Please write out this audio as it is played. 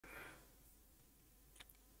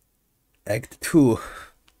Act 2.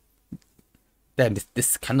 Damn,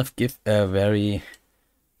 this kind of gives a very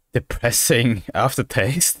depressing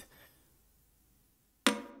aftertaste.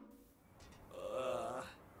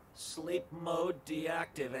 Sleep mode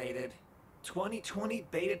deactivated. 2020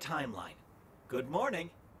 beta timeline. Good morning.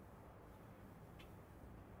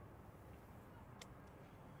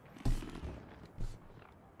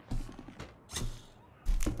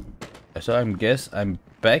 So I guess I'm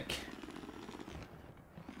back.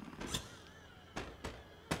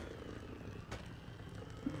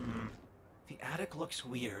 The attic looks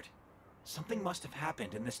weird. Something must have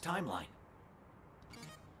happened in this timeline.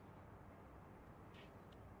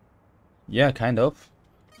 Yeah, kind of.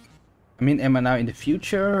 I mean, am I now in the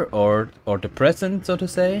future or the present, so to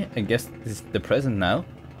say? I guess this is the present now.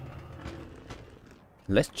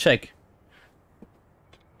 Let's check.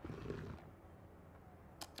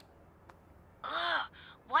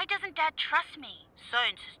 Why doesn't Dad trust me?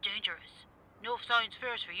 Science is dangerous. No science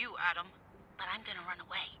fairs for you, Adam. But I'm gonna run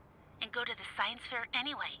away and go to the science fair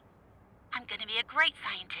anyway. I'm gonna be a great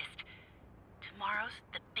scientist. Tomorrow's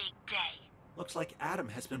the big day. Looks like Adam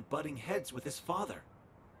has been butting heads with his father.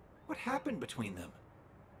 What happened between them?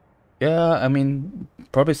 Yeah, I mean,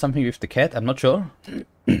 probably something with the cat, I'm not sure.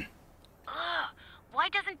 Why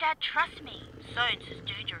doesn't Dad trust me? Science is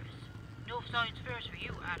dangerous. No science fairs for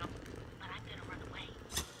you, Adam. But I'm gonna run away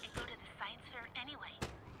and go to the science fair anyway.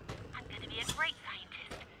 I'm gonna be a great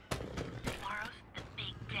scientist. Tomorrow's the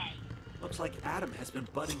big day. Looks like Adam has been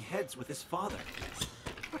butting heads with his father.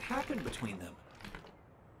 What happened between them?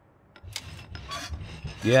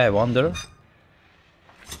 Yeah, I wonder.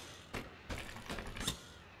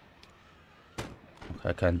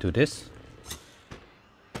 I can't do this.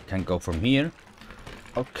 Can't go from here.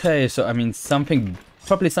 Okay, so I mean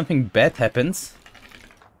probably something bad happens.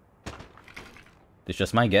 This is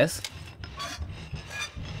just my guess.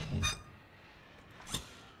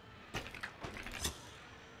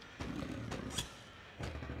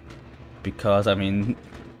 Because I mean,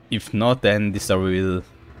 if not, then this story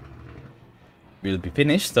will be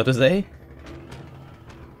finished, so to say.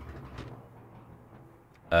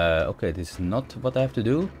 Okay, this is not what I have to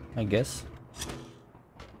do, I guess.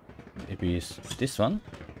 Maybe it's this one.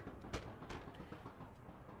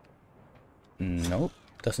 Nope,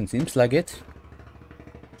 doesn't seem like it.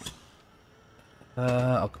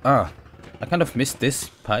 I kind of missed this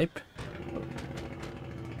pipe.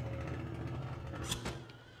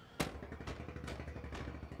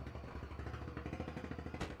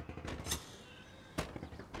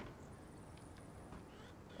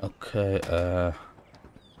 Okay, I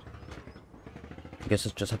guess I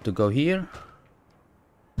just have to go here.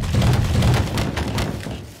 The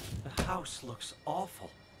house looks awful.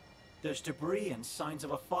 There's debris and signs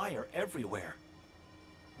of a fire everywhere.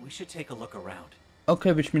 We should take a look around.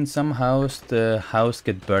 Okay, which means somehow the house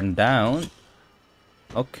get burned down.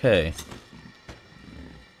 Okay.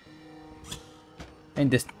 And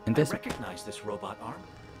this I recognize this robot arm.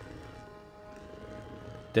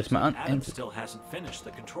 That's my aunt. Adam still hasn't finished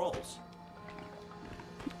the controls.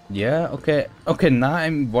 Yeah, okay. Okay, now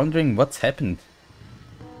I'm wondering what's happened.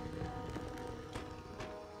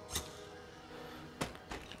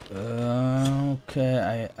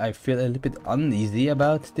 Okay, I feel a little bit uneasy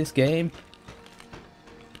about this game.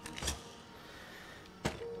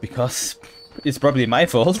 Because it's probably my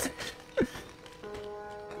fault.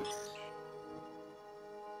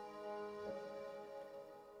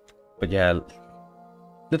 But yeah,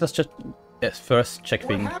 let us just first check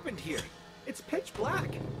things. What happened here? It's pitch black.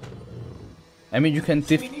 I mean, you can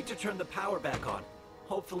We need to turn the power back on.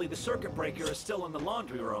 Hopefully the circuit breaker is still in the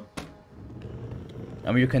laundry room.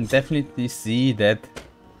 I mean, you can definitely see that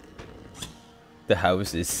the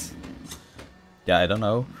house is, yeah, I don't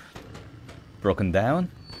know, broken down.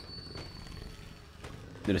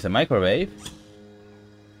 There is a microwave.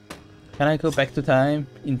 Can I go back to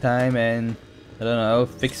in time and, I don't know,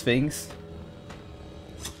 fix things?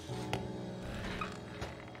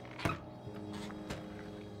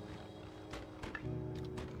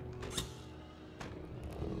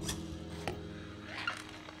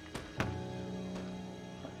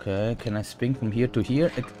 Okay, can I spin from here to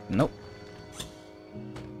here? Nope.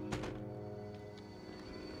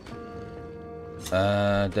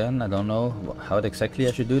 Then I don't know how exactly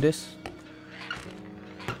I should do this.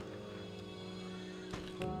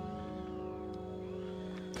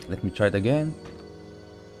 Let me try it again.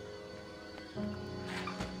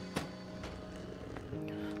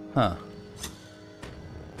 Huh.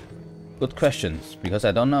 Good questions, because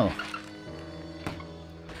I don't know.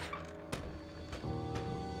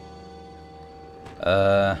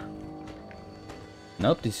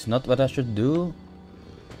 Nope, this is not what I should do.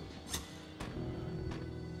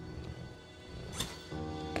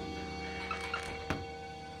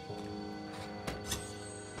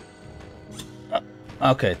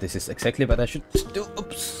 Okay, this is exactly what I should do.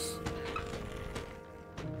 Oops.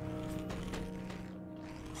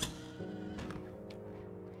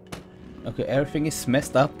 Okay, everything is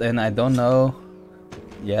messed up and I don't know,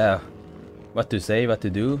 yeah, what to say, what to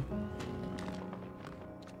do.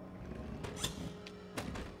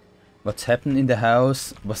 What's happened in the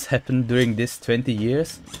house? What's happened during this 20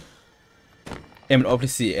 years? I mean,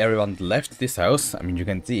 obviously everyone left this house. I mean, you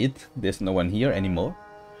can see it. There's no one here anymore.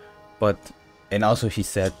 But, and also he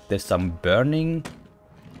said there's some burning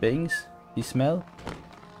things he smell.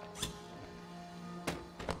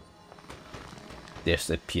 There's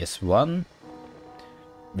a PS1,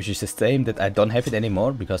 which is the same that I don't have it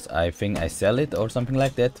anymore because I think I sell it or something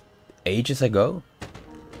like that ages ago.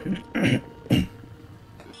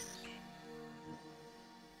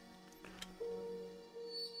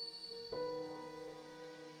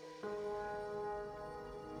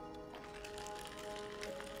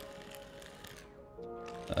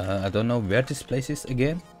 I don't know where this place is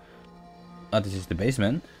again. Oh, this is the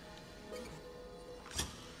basement.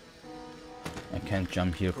 I can't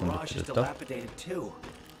jump here from Garage the is top. dilapidated too,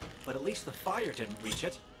 but at least the fire didn't reach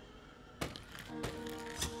it.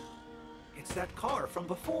 It's that car from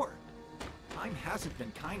before. Time hasn't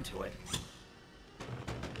been kind to it.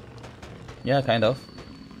 Yeah, kind of.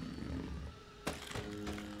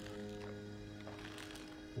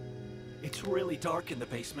 It's really dark in the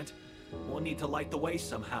basement. We'll need to light the way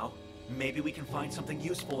somehow. Maybe we can find something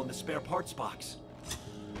useful in the spare parts box.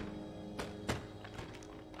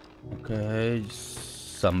 Okay,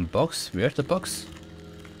 some box. Where's the box?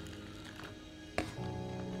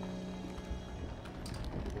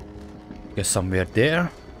 Guess somewhere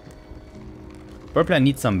there. Probably I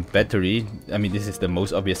need some battery. I mean, this is the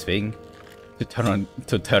most obvious thing to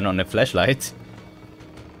turn on a flashlight.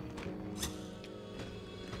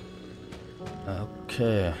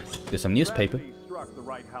 Okay, there's some newspaper. Tragedy struck the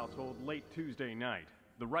Wright household late Tuesday night.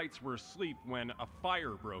 The Wrights were asleep when a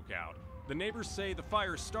fire broke out. The neighbors say the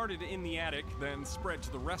fire started in the attic, then spread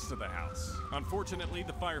to the rest of the house. Unfortunately,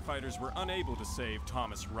 the firefighters were unable to save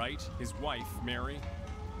Thomas Wright, his wife, Mary,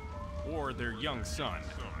 or their young son,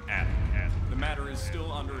 Adam. The matter is still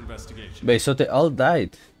under investigation. Wait, so they all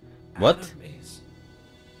died? What? Adam is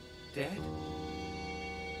dead?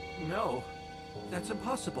 No, that's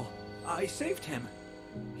impossible. I saved him.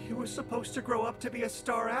 He was supposed to grow up to be a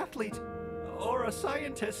star athlete or a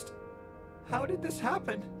scientist. How did this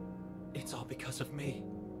happen? It's all because of me.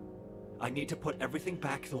 I need to put everything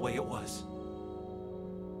back the way it was.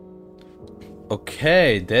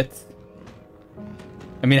 Okay, that's...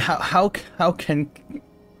 I mean, how can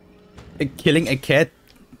killing a cat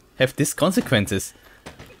have these consequences?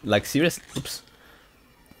 Like serious? Oops.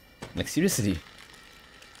 Like seriously?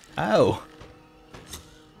 Ow.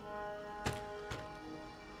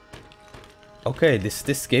 Okay,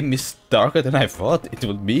 this game is darker than I thought it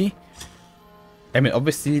would be. I mean,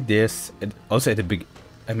 obviously there's also at the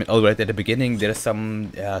already at the beginning there's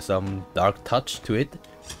some dark touch to it,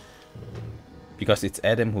 because it's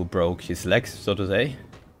Adam who broke his legs, so to say.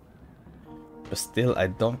 But still, I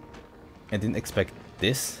didn't expect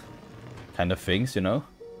this kind of things, you know.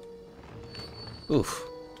 Oof.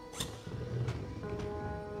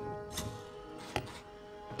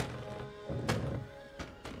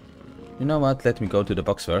 You know what? Let me go to the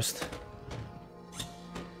box first.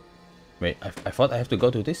 Wait, I thought I have to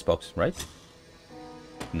go to this box, right?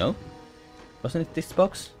 No? Wasn't it this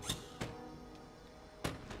box?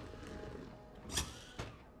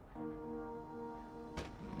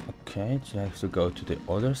 Okay, so I have to go to the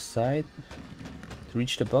other side to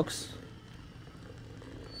reach the box.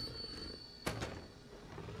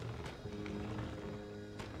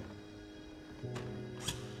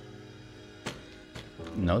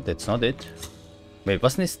 No, that's not it. Wait,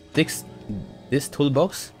 wasn't this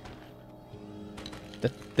toolbox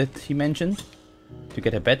that he mentioned to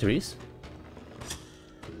get the batteries?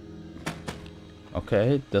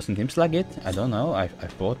 Okay, doesn't seem like it. I don't know. I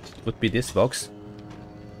thought it would be this box.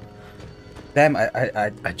 Damn,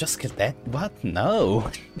 I just get that. What? No.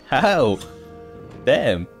 How?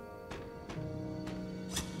 Damn.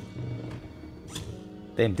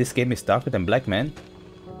 Damn, this game is darker than black, man.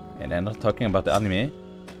 And I'm not talking about the anime,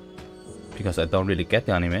 because I don't really get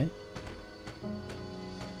the anime.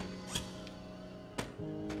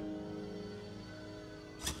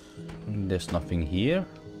 There's nothing here.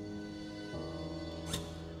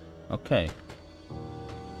 Okay.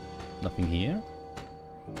 Nothing here.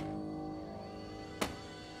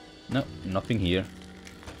 No, nothing here.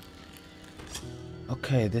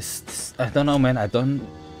 Okay, this I don't know, man. I don't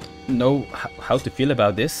know how to feel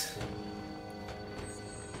about this.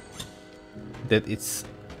 That it's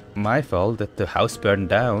my fault that the house burned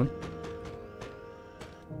down?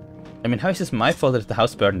 I mean, how is this my fault that the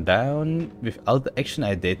house burned down without the action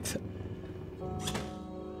I did?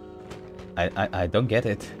 I don't get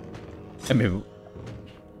it. I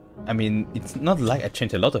mean, it's not like I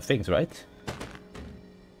changed a lot of things, right?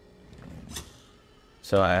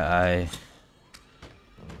 So I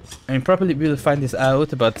mean, probably we'll find this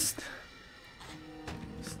out, but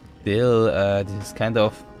still, this is kind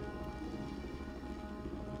of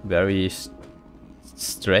very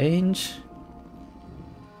strange.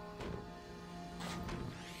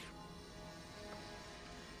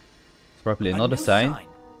 It's probably another sign.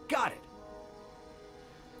 Got it.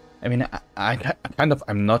 I mean, I kind of,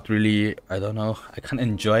 I'm not really, I don't know, I can't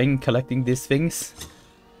enjoying collecting these things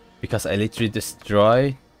because I literally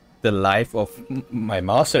destroy the life of my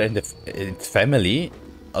master and its family.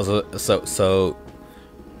 Also,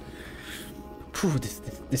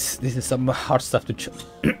 this is some hard stuff to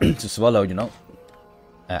to swallow, you know.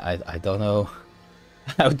 I don't know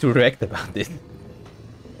how to react about it.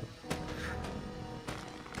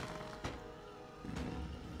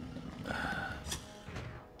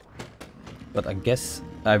 But I guess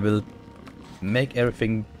I will make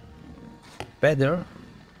everything better,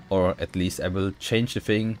 or at least I will change the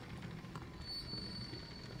thing.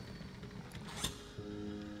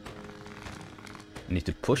 I need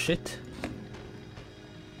to push it.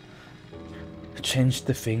 Change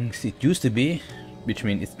the things it used to be, which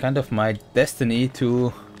means it's kind of my destiny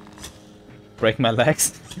to break my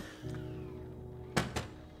legs.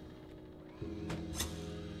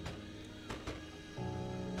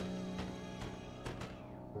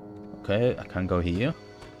 Okay, I can't go here.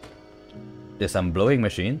 There's some blowing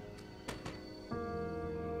machine.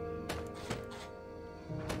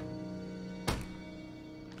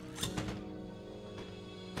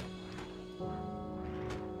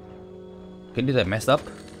 Okay, did I mess up?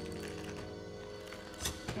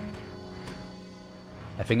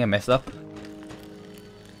 I think I messed up.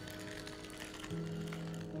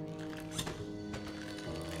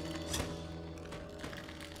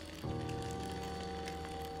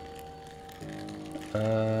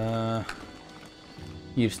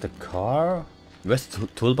 Here's the car. Where's the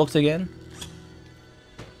toolbox again?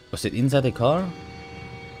 Was it inside the car?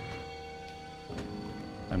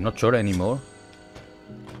 I'm not sure anymore.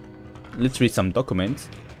 Let's read some documents.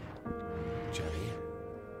 Jenny,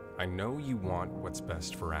 I know you want what's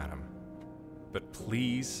best for Adam, but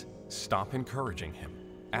please stop encouraging him.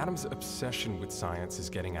 Adam's obsession with science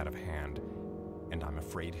is getting out of hand, and I'm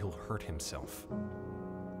afraid he'll hurt himself.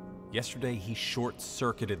 Yesterday, he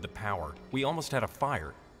short-circuited the power. We almost had a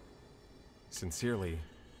fire. Sincerely,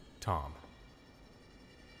 Tom.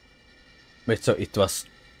 Wait, so it was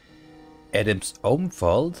Adam's own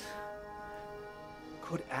fault?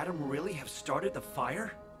 Could Adam really have started the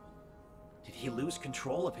fire? Did he lose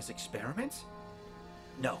control of his experiments?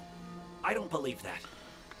 No, I don't believe that.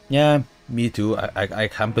 Yeah, me too. I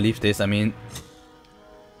can't believe this. I mean,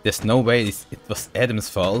 there's no way it was Adam's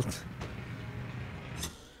fault.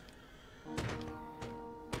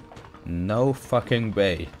 No fucking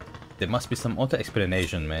way. There must be some other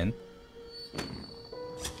explanation, man.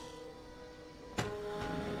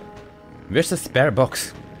 Where's the spare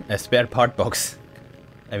box? A spare part box?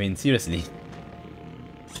 I mean, seriously.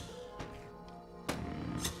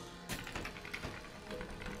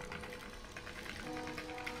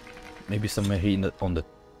 Maybe somewhere here on the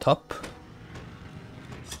top?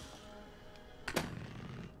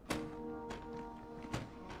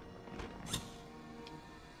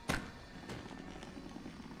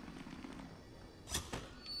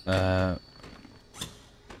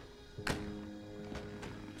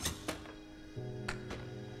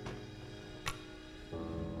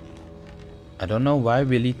 I don't know why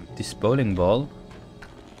we need this bowling ball,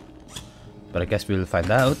 but I guess we'll find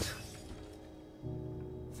out.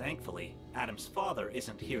 Thankfully, Adam's father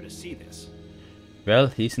isn't here to see this. Well,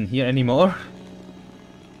 he isn't here anymore.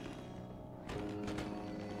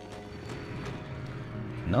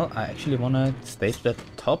 No, I actually wanna stay to the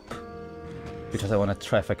top because I wanna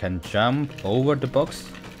try if I can jump over the box,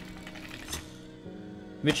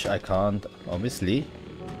 which I can't, obviously.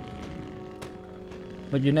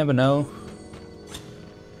 But you never know.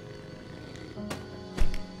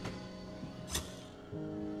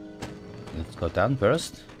 Let's go down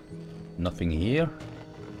first. Nothing here.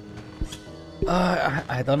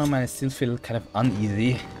 I don't know, man. I still feel kind of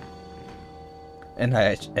uneasy. And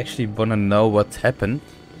I actually wanna know what happened.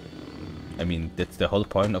 I mean, that's the whole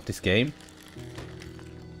point of this game.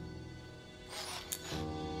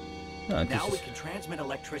 Now we can transmit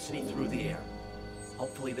electricity through the air.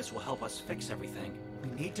 Hopefully this will help us fix everything. We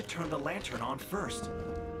need to turn the lantern on first.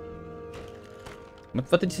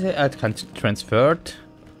 What did you say? I can't transferred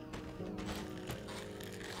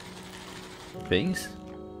things?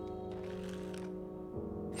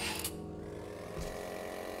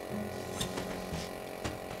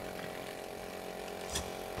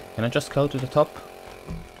 Can I just go to the top?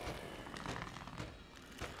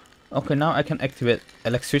 Okay, now I can activate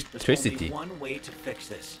electricity. There's only one way to fix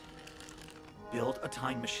this. Build a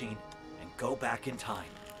time machine and go back in time.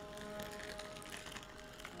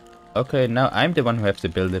 Okay, now I'm the one who has to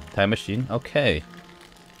build a time machine. Okay.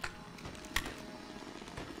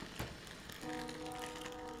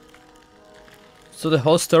 So the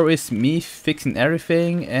whole story is me fixing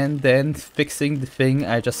everything and then fixing the thing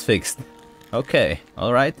I just fixed. Okay,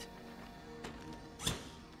 alright.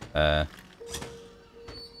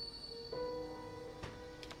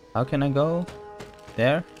 How can I go?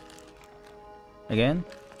 There? Again?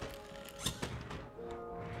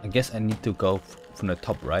 I guess I need to go from the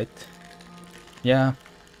top, right? Yeah,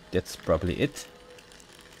 that's probably it.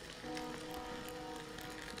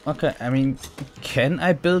 Okay, I mean, can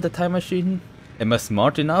I build a time machine? Am I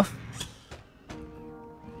smart enough?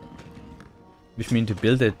 Which means to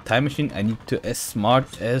build a time machine I need to as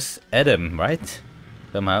smart as Adam, right?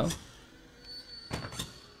 Somehow.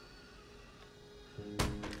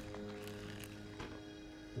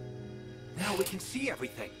 Now we can see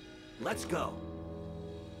everything. Let's go.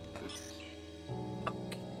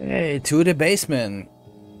 Hey, to the basement.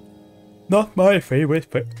 Not my favorite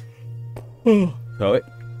place. Sorry,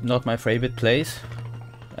 not my favorite place.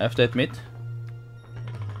 I have to admit.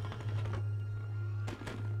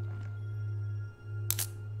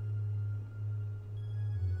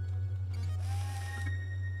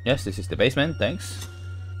 Yes, this is the basement, thanks.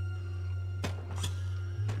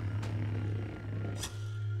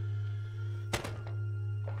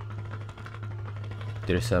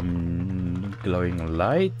 There's some glowing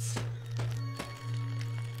lights.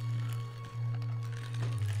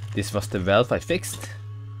 This was the valve I fixed.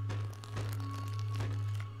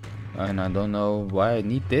 And I don't know why I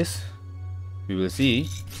need this. We will see.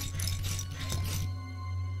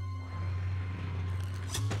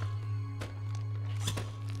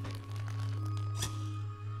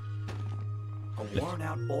 A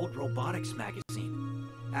worn-out old robotics magazine.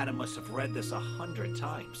 Adam must have read this 100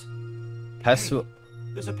 times. Password.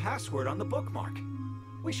 There's a password on the bookmark.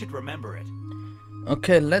 We should remember it.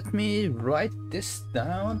 Okay, let me write this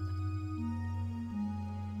down.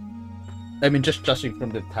 I mean, just judging from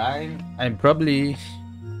the time, I probably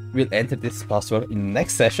will enter this password in the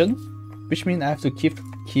next session, which means I have to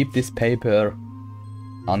keep this paper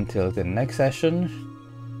until the next session,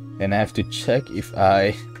 and I have to check if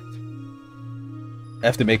I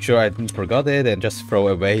have to make sure I didn't forget it and just throw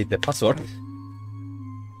away the password.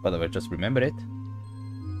 But I will just remember it.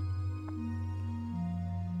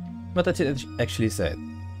 What did it actually say?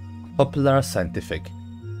 Popular scientific.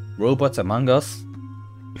 Robots among us.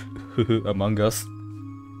 Among us.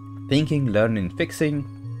 Thinking, learning, fixing.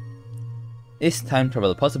 Is time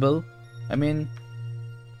travel possible? I mean,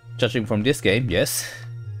 judging from this game, yes.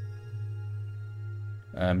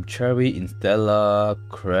 Cherry in Stella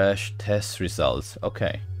crash test results.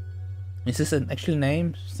 Okay. Is this an actual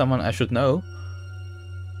name? Someone I should know?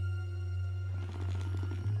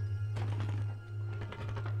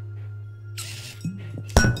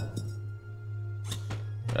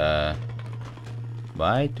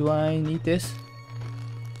 Why do I need this?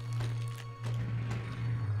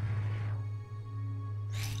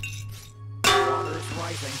 Water is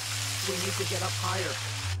rising. We need to get up higher.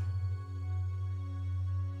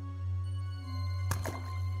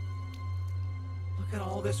 Look at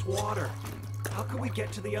all this water. How can we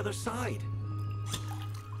get to the other side?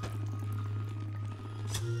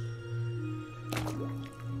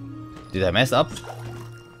 Did I mess up?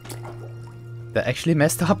 Did I actually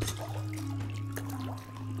messed up?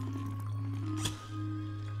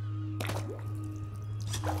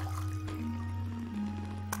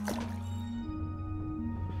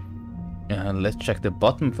 Let's check the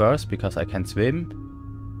bottom first, because I can swim.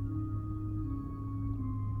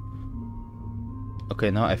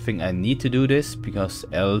 Okay, now I think I need to do this, because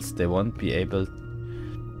else they won't be able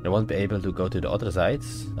to go to the other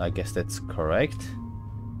sides. I guess that's correct.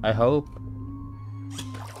 I hope.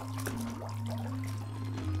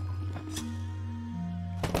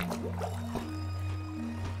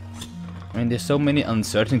 I mean, there's so many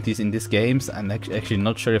uncertainties in these games. I'm actually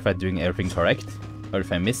not sure if I'm doing everything correct, or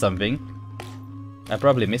if I missed something. I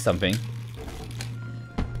probably missed something.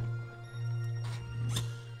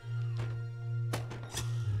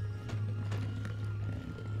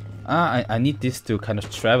 Ah, I need this to kind of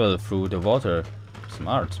travel through the water.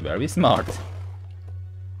 Smart, very smart.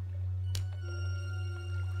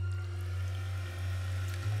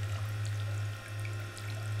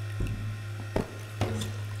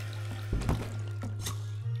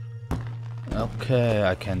 Okay,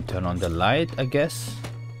 I can turn on the light, I guess.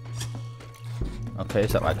 Okay,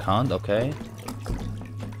 so I can't, okay.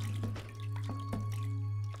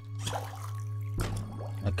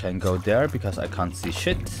 I can go there because I can't see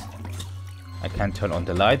shit. I can't turn on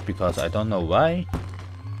the light because I don't know why.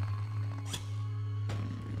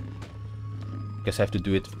 Guess I have to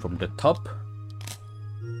do it from the top.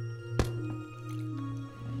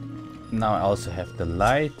 Now I also have the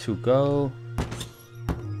light to go.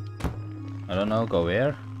 I don't know, go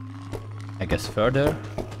where? I guess further.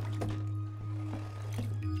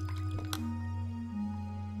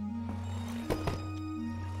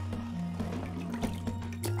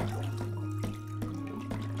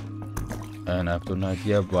 And I have no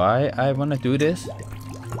idea why I wanna do this.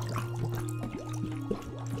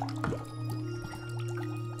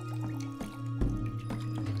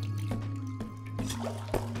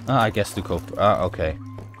 I guess to go. Okay.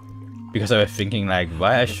 Because I was thinking like,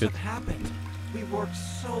 why I should. Happened. We worked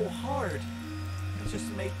so hard. It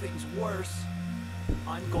just made things worse.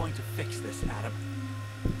 I'm going to fix this, Adam.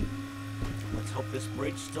 Let's hope this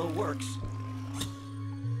bridge still works.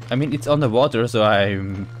 I mean, it's on the water, so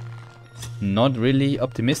I'm not really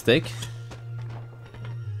optimistic.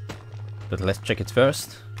 But let's check it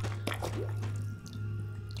first.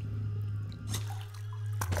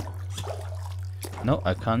 No,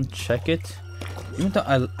 I can't check it. Even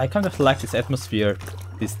though I kind of like this atmosphere,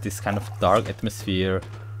 this kind of dark atmosphere.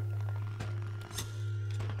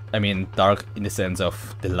 I mean, dark in the sense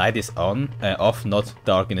of the light is on, off, not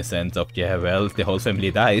dark in the sense of, yeah, well, the whole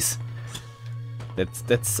family dies.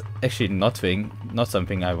 That's actually not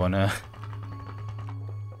something I wanna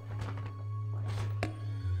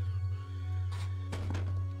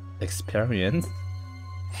experience.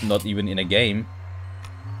 Not even in a game.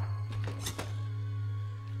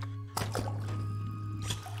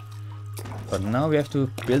 But now we have to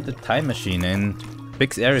build a time machine and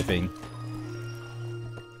fix everything.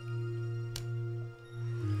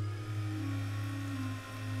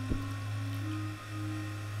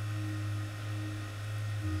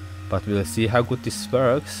 But we'll see how good this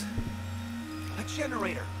works. A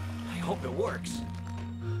generator. I hope it works.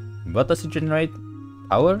 What does it generate?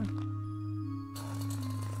 Power?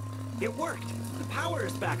 It worked. The power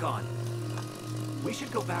is back on. We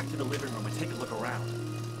should go back to the living room and take a look around.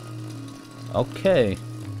 Okay.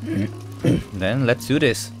 Then let's do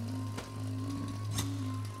this.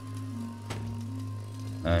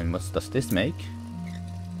 And what does this make?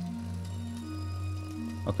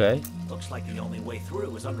 Okay. Looks like the only way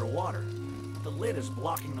through is underwater. The lid is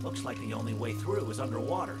blocking. Looks like the only way through is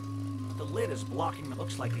underwater. The lid is blocking.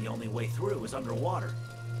 Looks like the only way through is underwater.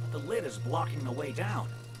 The lid is blocking the way down.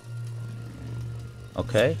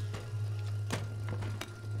 Okay.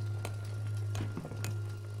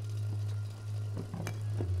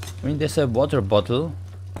 I mean, there's a water bottle.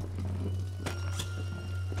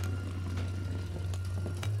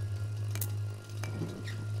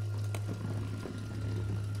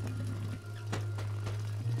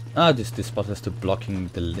 This bottle is to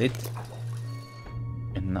blocking the lid.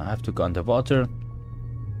 And now I have to go underwater.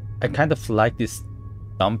 I kind of like this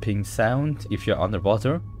dumping sound if you're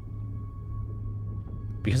underwater.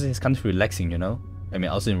 Because it's kind of relaxing, you know? I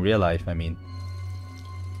mean, also in real life, I mean.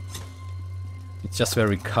 It's just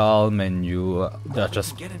very calm and you are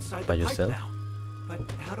just by yourself. But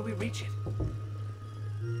how do we reach it?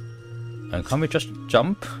 And can we just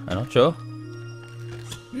jump? I'm not sure.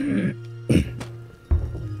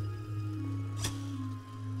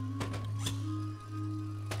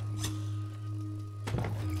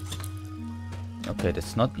 Okay,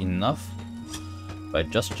 that's not enough by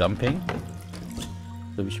just jumping.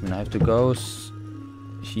 So which means I have to go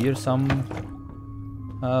here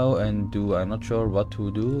somehow and do, I'm not sure what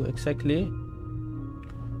to do exactly.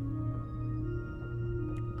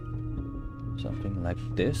 Something like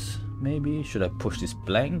this, maybe. Should I push this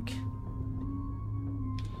blank?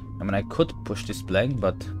 I mean, I could push this blank,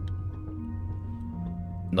 but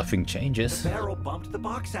nothing changes. The barrel bumped the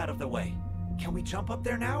box out of the way. Can we jump up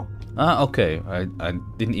there now? Okay. I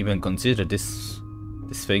didn't even consider this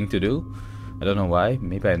thing to do. I don't know why.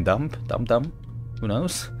 Maybe I'm dumb. Who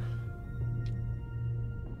knows?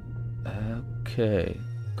 Okay.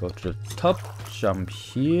 Go to the top. Jump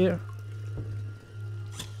here.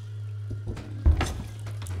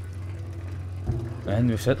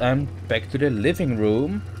 And with that, I'm back to the living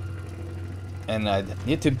room. And I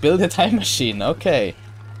need to build a time machine. Okay.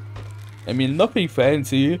 I mean, nothing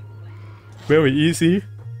fancy. Very easy.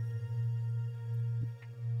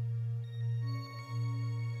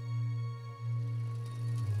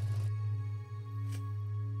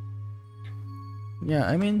 Yeah,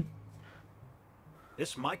 I mean,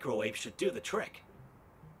 This microwave should do the trick.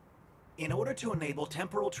 In order to enable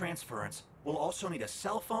temporal transference, we'll also need a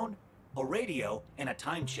cell phone, a radio, and a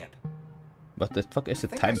time chip. What the fuck is a I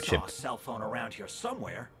think time I saw chip? a cell phone around here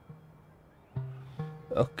somewhere.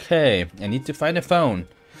 Okay, I need to find a phone.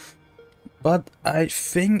 But I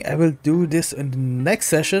think I will do this in the next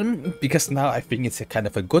session, because now I think it's a kind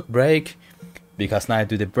of a good break. Because now I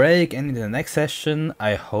do the break, and in the next session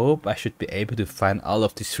I hope I should be able to find all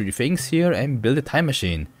of these 3 things here and build a time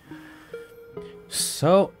machine.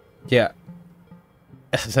 So yeah,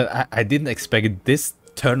 as I said, I didn't expect this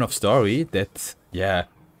turn of story that, yeah,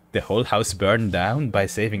 the whole house burned down by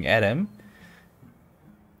saving Adam.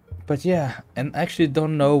 But yeah, and I actually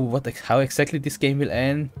don't know how exactly this game will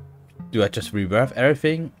end. Do I just reverse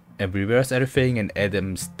everything and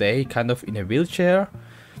Adam stay kind of in a wheelchair?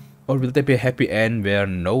 Or will there be a happy end where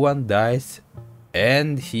no one dies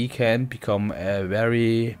and he can become a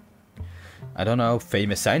very, I don't know,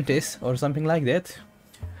 famous scientist or something like that?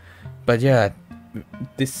 But yeah,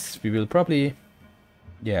 this we will probably,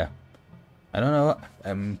 yeah, I don't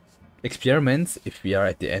know, experiments if we are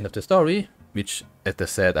at the end of the story, which, as I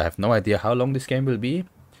said, I have no idea how long this game will be,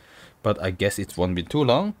 but I guess it won't be too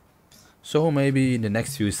long. So maybe in the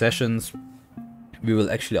next few sessions we will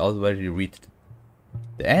actually already reach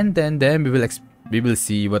the end, and then we will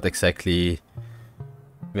see what exactly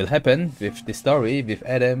will happen with the story with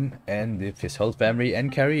Adam and with his whole family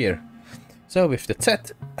and career. So with that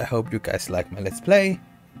said, I hope you guys like my let's play,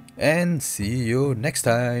 and see you next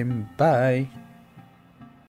time. Bye.